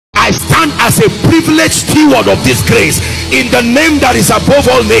stand as a privileged steward of this grace in the name that is above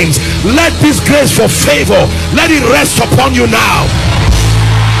all names. Let this grace for favor, let it rest upon you now.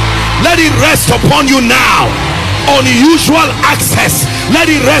 Let it rest upon you now. Unusual access, let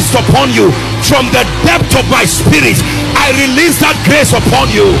it rest upon you. From the depth of my spirit, I release that grace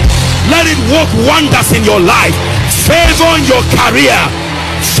upon you. Let it work wonders in your life. Favor in your career,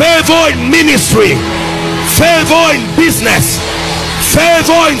 favor in ministry, favor in business,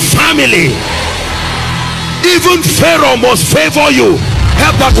 favor in family. Even Pharaoh must favor you.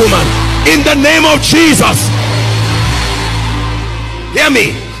 Help that woman in the name of Jesus. Hear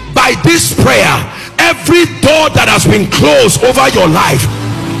me. By this prayer, every door that has been closed over your life,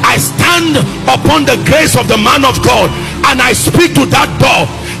 I stand upon the grace of the man of God and I speak to that door.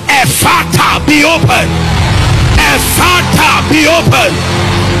 Ephata, be open. Ephata, be open.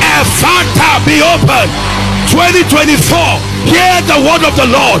 Ephata, be open. 2024, hear the word of the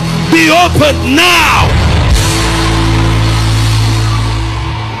Lord. Be open now.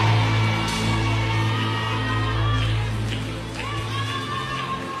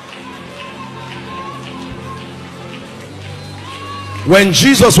 When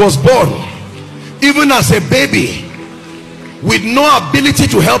Jesus was born, even as a baby with no ability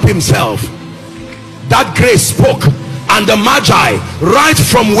to help himself, that grace spoke, and the Magi, right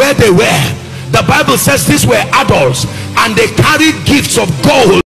from where they were, the Bible says these were adults and they carried gifts of gold